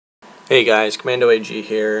Hey guys, Commando AG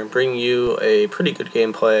here, bringing you a pretty good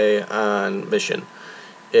gameplay on Mission.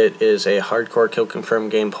 It is a hardcore kill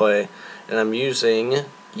confirm gameplay, and I'm using,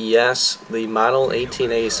 yes, the Model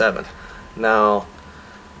 1887. Now,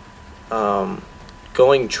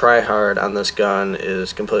 going tryhard on this gun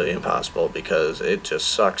is completely impossible because it just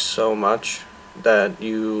sucks so much that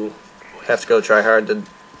you have to go tryhard to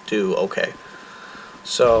do okay.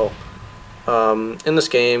 So, in this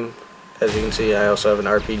game, as you can see, I also have an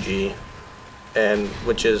RPG, and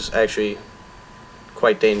which is actually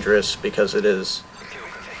quite dangerous because it is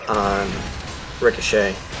on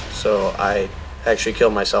ricochet. So I actually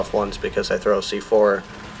killed myself once because I throw C4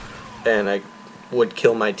 and I would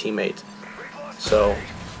kill my teammate. So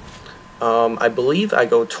I believe I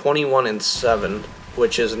go 21-7,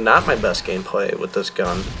 which is not my best gameplay with this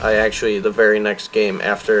gun. I actually, the very next game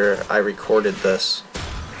after I recorded this,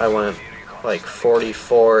 I went like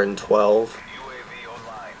 44-12,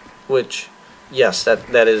 which, yes,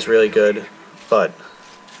 that is really good, but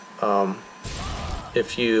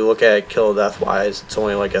if you look at kill death wise, it's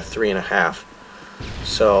only like a 3.5.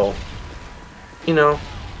 So, you know,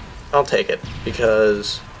 I'll take it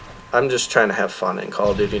because I'm just trying to have fun in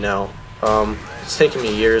Call of Duty now. It's taken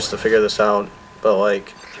me years to figure this out, but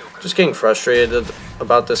like, just getting frustrated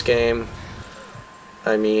about this game.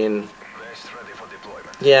 I mean,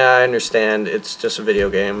 yeah, I understand it's just a video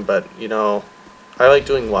game, but you know, I like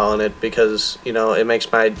doing well in it because, you know, it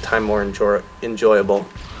makes my time more enjoyable.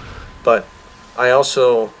 But I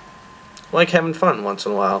also like having fun once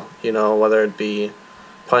in a while, you know, whether it be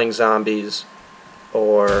playing zombies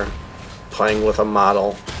or playing with a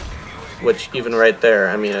model, which even right there,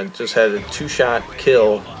 I mean, I just had a 2-shot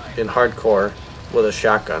kill in hardcore with a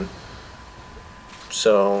shotgun.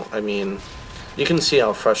 So, I mean, you can see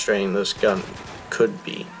how frustrating this gun could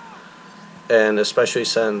be. And especially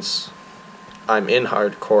since I'm in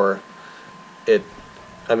hardcore,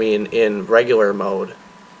 in regular mode,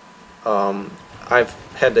 I've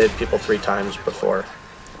had to hit people 3 times before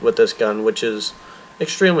with this gun, which is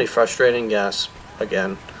extremely frustrating. Yes,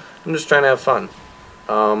 again, I'm just trying to have fun.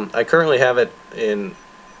 I currently have it in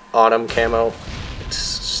autumn camo. It's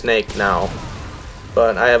snake now,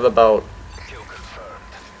 but I have about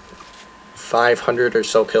 500 or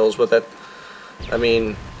so kills with it. I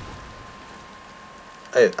mean,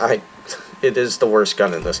 it is the worst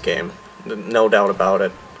gun in this game, no doubt about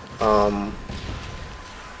it. I'm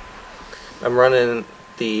running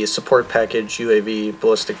the support package UAV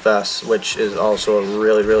ballistic vest, which is also a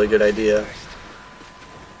really good idea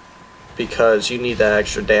because you need that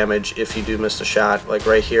extra damage if you do miss a shot. Like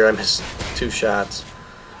right here, I missed 2 shots,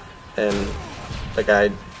 and the guy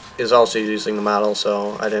is also using the model,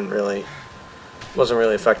 so I wasn't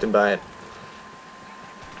really affected by it.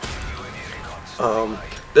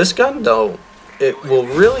 This gun, though, it will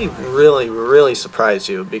really surprise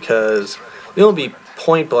you because you'll be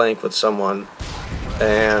point blank with someone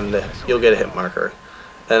and you'll get a hit marker,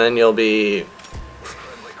 and then you'll be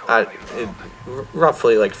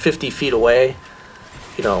roughly like 50 feet away,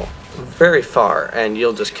 you know, very far, and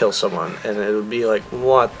you'll just kill someone, and it'll be like,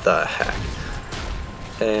 what the heck?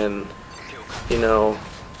 And you know,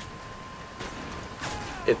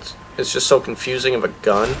 it's just so confusing of a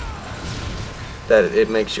gun that it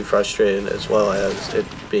makes you frustrated, as well as it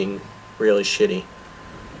being really shitty.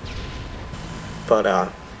 But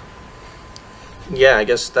yeah, I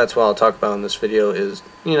guess that's what I'll talk about in this video is,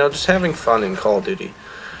 you know, just having fun in Call of Duty.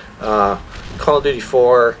 Call of Duty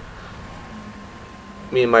 4,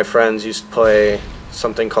 me and my friends used to play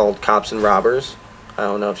something called Cops and Robbers. I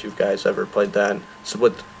don't know if you guys ever played that. It's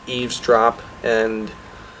with eavesdrop, and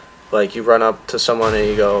like you run up to someone and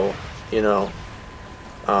you go, you know,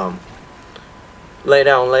 lay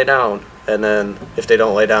down, and then if they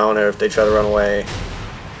don't lay down or if they try to run away,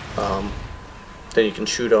 then you can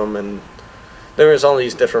shoot them. And there is all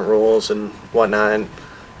these different rules and whatnot, and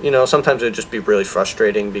you know, sometimes it would just be really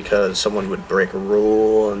frustrating because someone would break a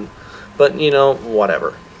rule, but you know,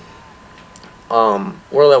 whatever.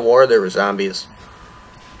 World at War, there were zombies.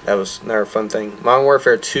 That was another fun thing. Modern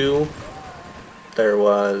Warfare 2, there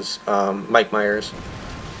was Mike Myers.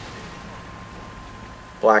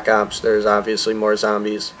 Black Ops, there's obviously more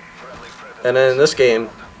zombies. And then in this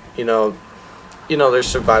game, you know, there's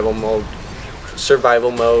survival mode,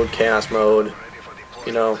 chaos mode,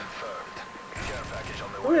 you know.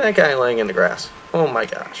 Look at that guy laying in the grass. Oh my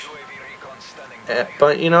gosh.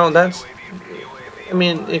 But you know, I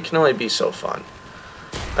mean, it can only be so fun.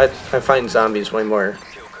 I find zombies way more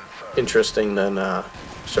interesting than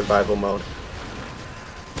survival mode.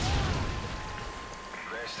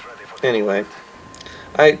 Anyway,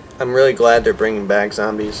 I'm really glad they're bringing back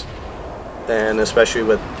zombies, and especially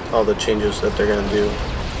with all the changes that they're gonna do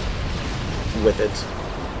with it.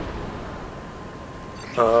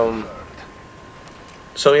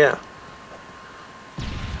 So yeah,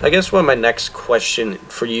 I guess my next question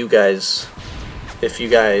for you guys, if you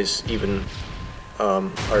guys even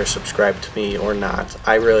are subscribed to me or not,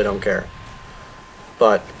 I really don't care.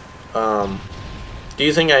 But do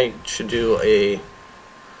you think I should do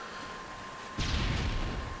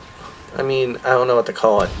I mean, I don't know what to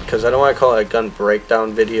call it, because I don't want to call it a gun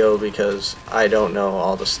breakdown video, because I don't know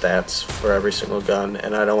all the stats for every single gun,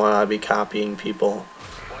 and I don't want to be copying people,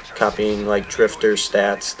 copying like Drifter's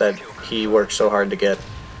stats that he worked so hard to get.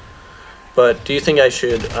 But do you think I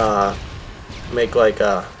should make like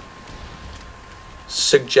a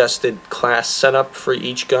suggested class setup for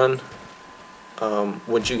each gun?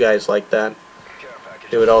 Would you guys like that?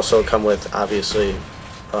 It would also come with, obviously,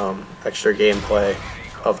 extra gameplay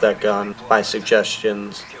of that gun, my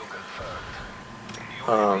suggestions.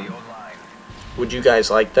 Would you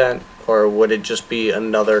guys like that, or would it just be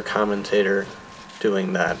another commentator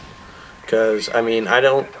doing that? Because I mean, I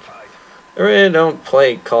really don't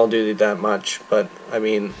play Call of Duty that much, but I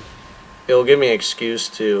mean, it'll give me an excuse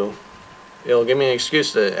to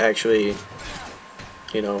actually,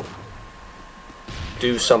 you know,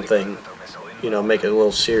 do something, you know, make a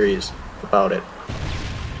little series about it.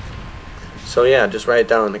 So yeah, just write it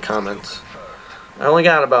down in the comments. I only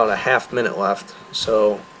got about a half-minute left,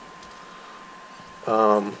 so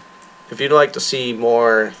if you'd like to see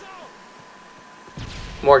more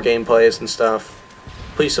gameplays and stuff,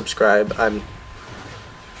 please subscribe.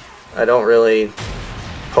 I don't really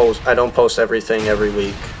post. I don't post everything every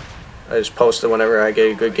week. I just post it whenever I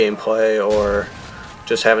get a good gameplay or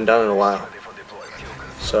just haven't done it in a while.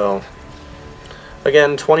 So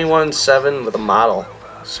again, 21-7 with a model.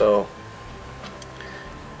 So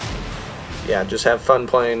yeah, just have fun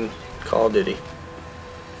playing Call of Duty.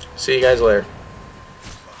 See you guys later.